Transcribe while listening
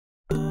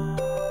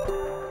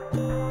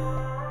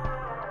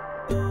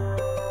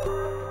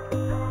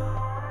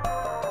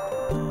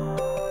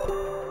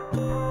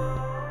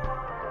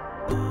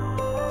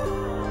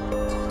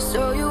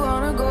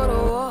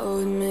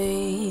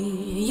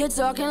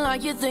talking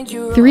like you think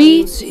you're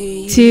 3,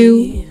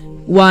 2,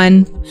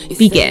 1,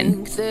 begin.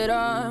 think that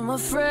I'm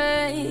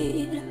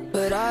afraid,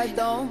 but I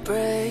don't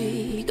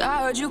break.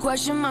 I heard you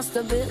question my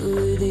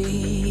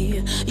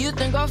stability. You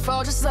think I'll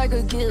fall just like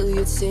a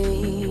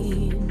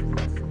guillotine,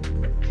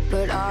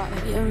 but I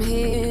am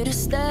here to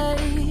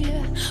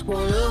stay.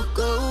 Won't look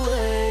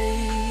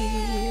away.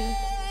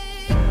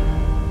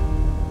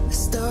 The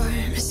storm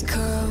is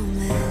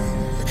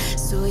coming,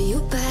 so you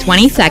better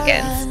 20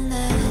 seconds.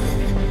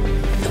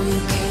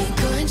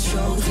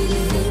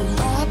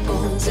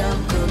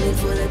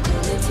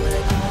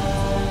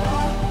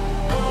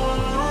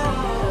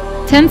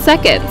 10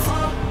 seconds.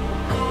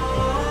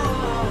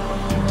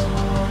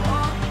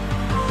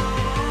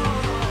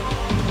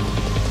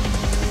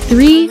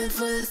 3,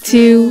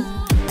 2,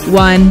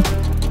 1,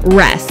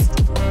 rest.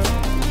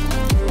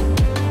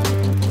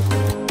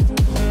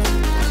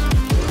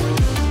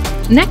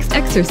 Next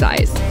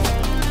exercise.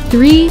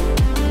 3,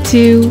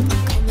 2,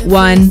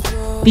 1,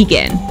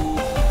 begin.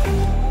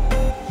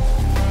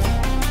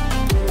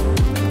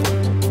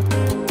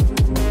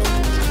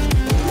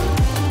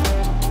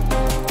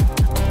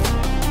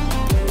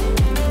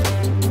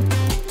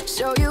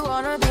 So you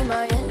wanna be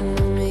my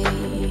enemy?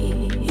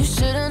 You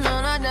should've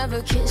known I'd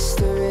never kiss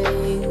the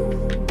rain.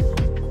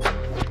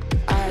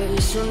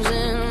 Ice runs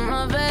in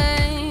my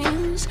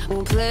veins,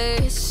 won't play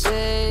it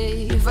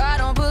safe. I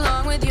don't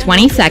belong with you.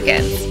 20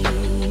 seconds.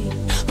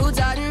 Who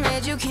died and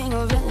made you king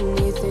of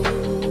anything?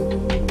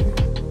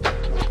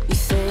 You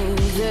think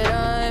that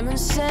I'm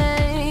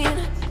insane?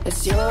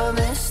 It's your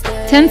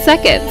mistake. 10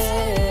 seconds.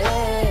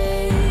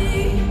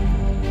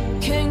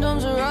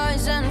 Kingdoms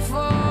rise and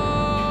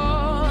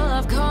fall.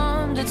 I've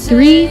come to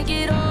 3, take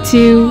it all.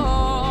 2,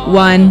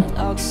 1,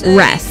 I'll take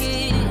rest.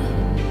 it.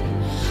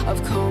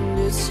 I've come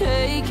to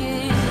take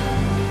it.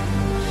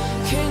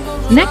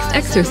 Kingdoms Next rise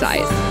exercise.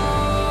 and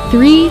fall.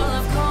 3,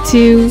 I've come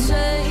 2, to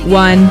take it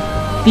 1,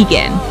 all.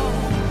 begin.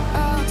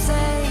 I'll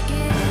take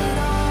it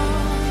all.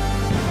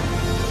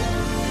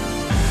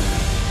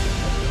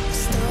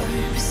 Storm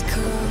is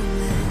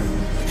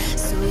coming,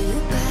 so you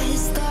better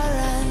start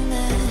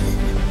running.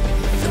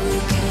 Though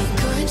you can't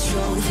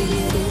control, feel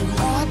it in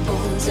my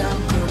bones.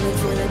 I'm coming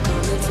for the,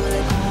 coming for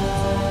the.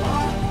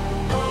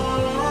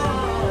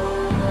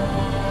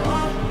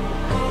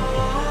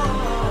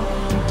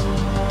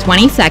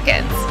 20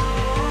 seconds.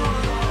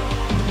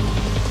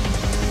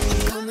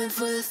 Coming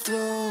for the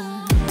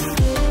throne.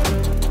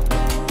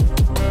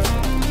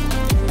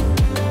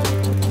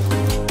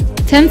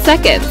 10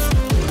 seconds.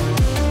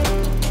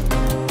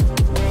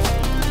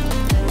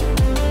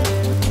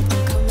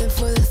 Coming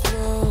for the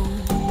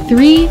throne.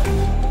 3,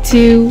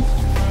 2,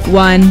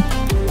 1,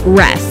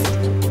 rest.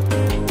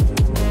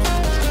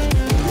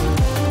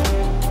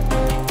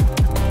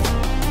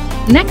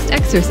 Next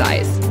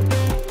exercise.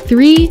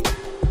 3,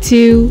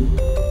 2,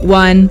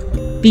 1,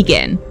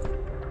 begin.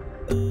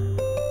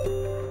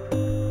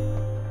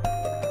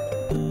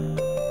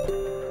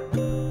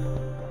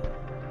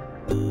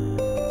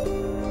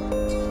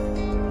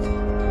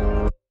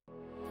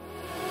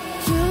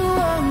 You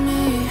want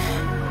me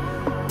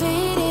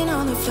beating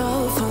on the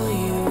floor for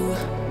you,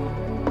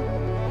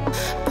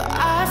 but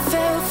I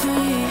felt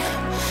free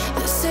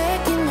the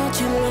second that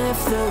you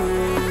left the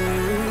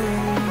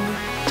room.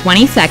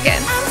 20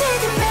 seconds. I'm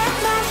taking back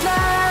my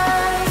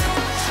life.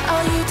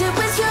 All you did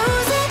was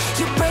use it.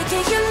 You break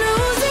it, you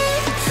lose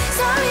it.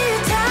 Sorry,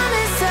 your time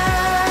is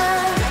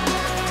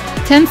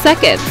up. 10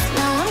 seconds.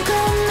 Now I'm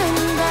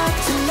coming back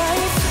to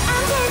life.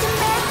 I'm taking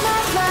back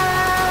my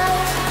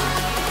life.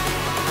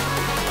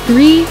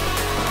 3,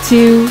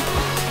 2,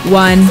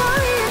 1,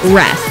 Sorry, your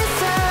rest. time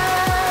is up.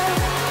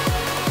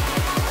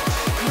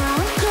 Now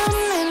I'm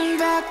coming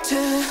back to.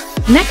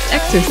 Next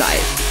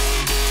exercise.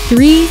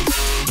 3,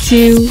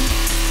 2,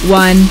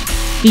 1,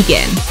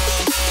 begin.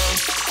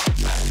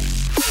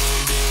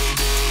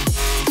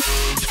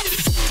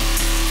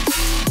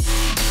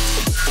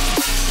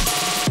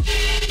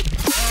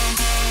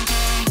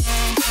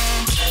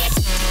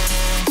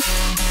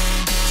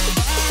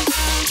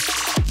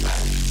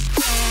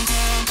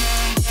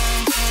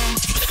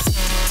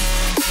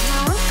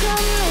 Now I'm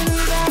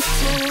coming back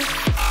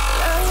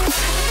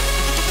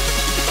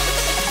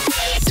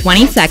to.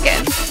 20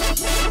 seconds.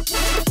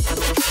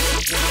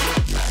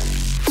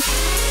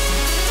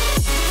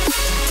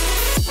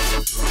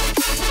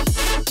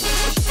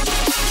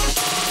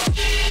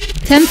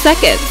 10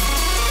 seconds.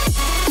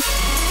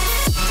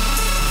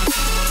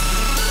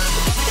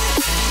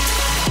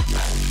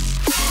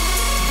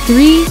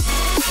 3,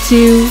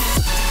 2,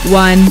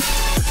 1,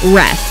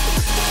 rest.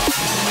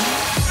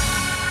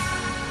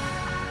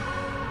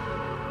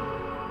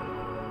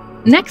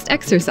 Next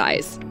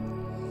exercise.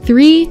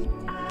 3,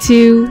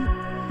 2,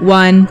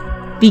 1,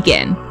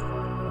 begin.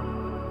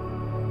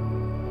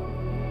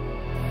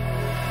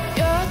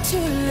 You're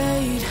too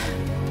late,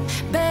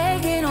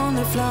 begging on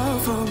the floor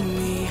for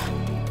me.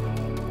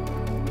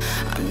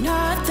 I'm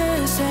not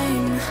the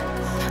same.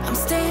 I'm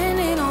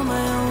standing on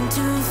my own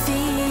 2 feet.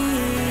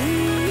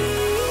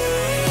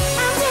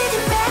 I'm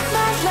taking back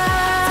my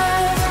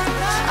life.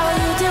 All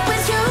you did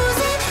was use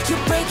it. You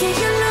break it,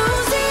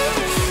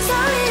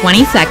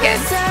 20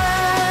 seconds.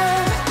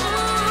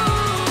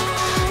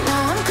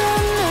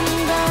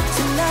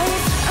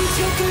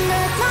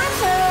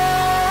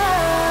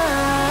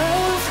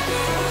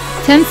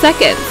 10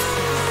 seconds.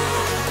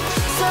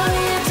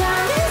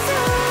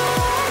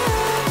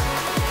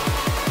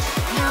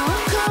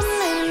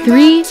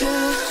 3,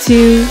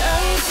 2,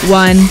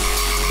 1,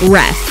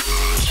 rest.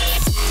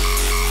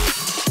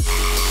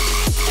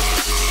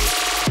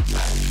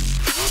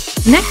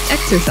 Next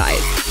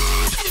exercise.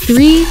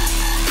 3,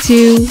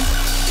 2,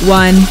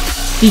 1,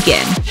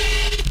 begin.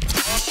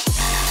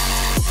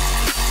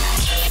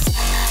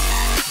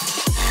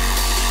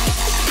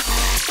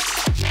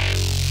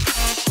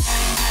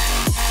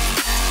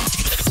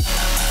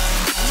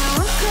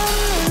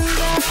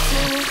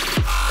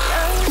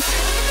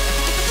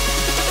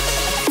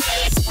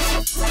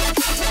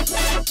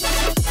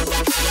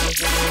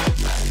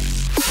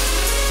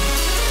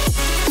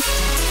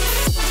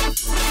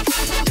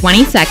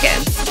 Twenty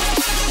seconds.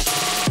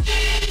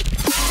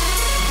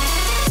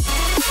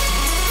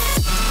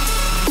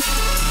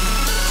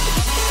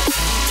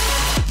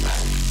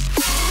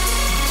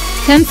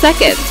 10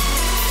 seconds.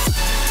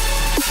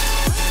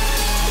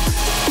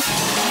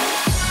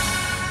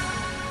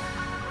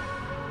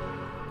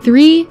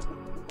 3,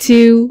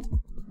 2,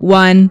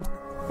 1,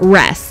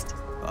 rest.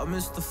 I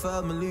miss the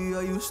family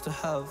I used to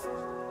have.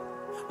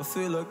 I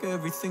feel like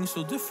everything's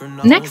so different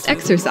now. Next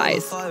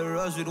exercise.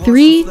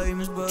 3,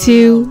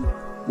 2,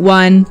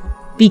 1,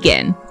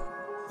 begin.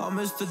 I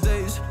miss the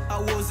days I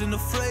wasn't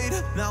afraid.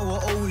 Now I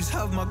always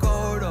have my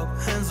guard up,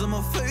 hands on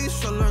my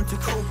face. I learned to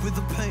cope with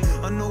the pain.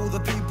 I know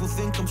that people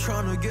think I'm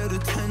trying to get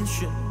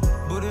attention,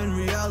 but in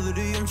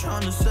reality I'm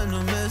trying to send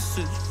a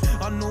message.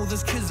 I know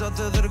there's kids out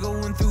there that are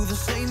going through the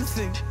same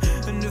thing,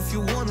 and if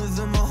you're one of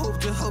them, I hope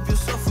to help your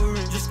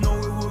suffering. Just know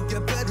it will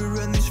get better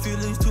and these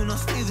feelings do not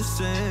stay the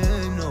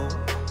same, no.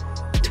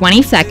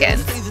 20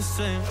 seconds.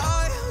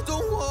 I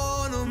don't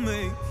wanna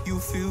make you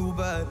feel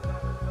bad,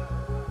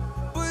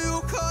 but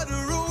you kinda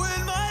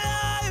ruined my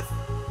life.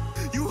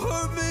 You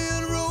hurt me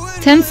and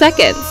ruined 10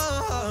 seconds.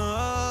 my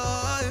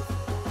life.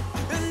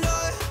 And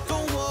I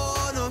don't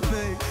wanna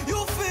make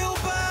you feel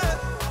bad.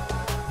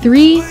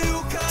 3,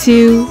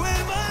 2,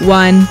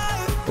 1,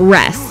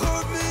 rest. You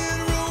hurt me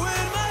and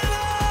ruined my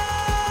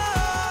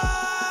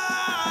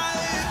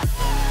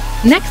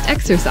life. Next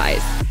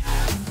exercise.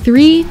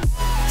 3,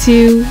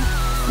 2,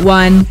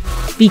 1,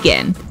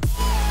 begin.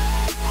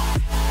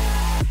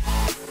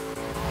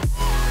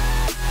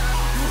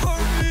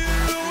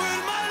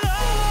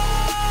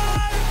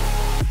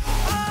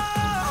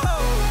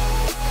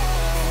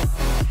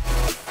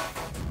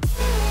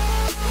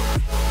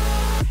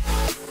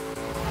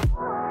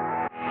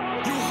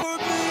 You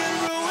hurt me and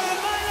ruined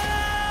my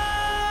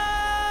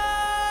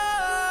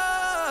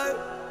life.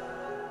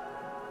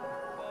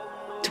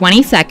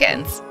 20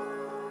 seconds.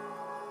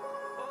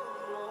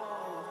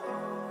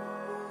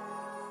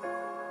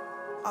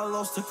 I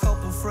lost a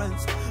couple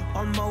friends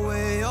on my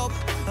way up.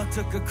 I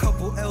took a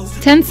couple L's.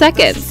 10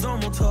 seconds.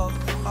 Normal talk.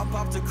 I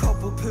popped a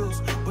couple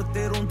pills, but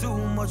they don't do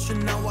much.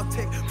 And now I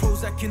take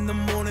Prozac in the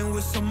morning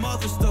with some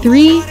other stuff.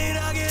 3,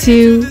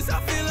 2,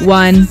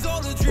 1,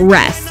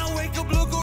 rest.